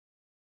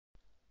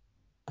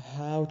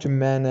How to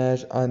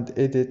manage and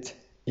edit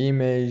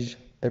image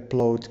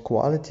upload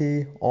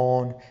quality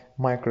on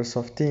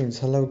Microsoft Teams.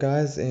 Hello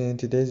guys, in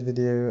today's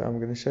video I'm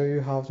going to show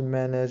you how to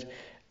manage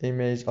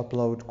image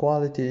upload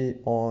quality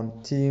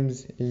on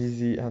Teams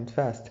easy and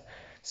fast.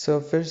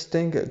 So first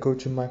thing, go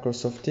to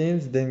Microsoft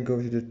Teams, then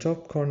go to the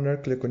top corner,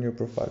 click on your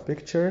profile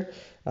picture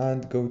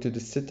and go to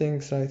the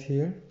settings right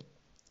here.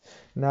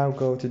 Now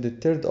go to the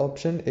third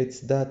option,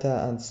 it's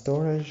data and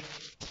storage,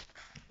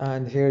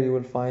 and here you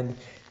will find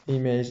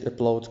image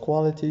upload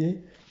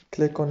quality.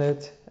 Click on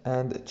it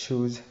and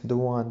choose the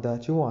one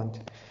that you want.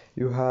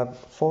 You have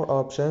four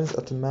options: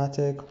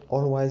 automatic,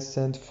 always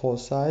send full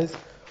size,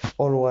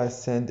 always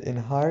send in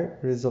high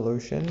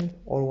resolution,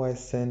 always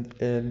send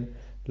in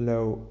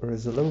low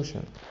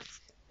resolution.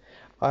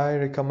 I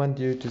recommend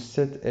you to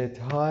set it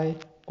high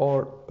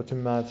or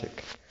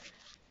automatic.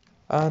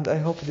 And I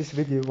hope this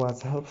video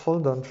was helpful.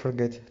 Don't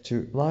forget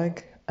to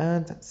like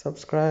and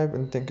subscribe,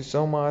 and thank you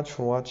so much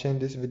for watching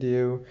this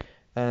video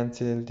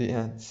until the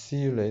end. See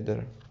you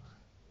later.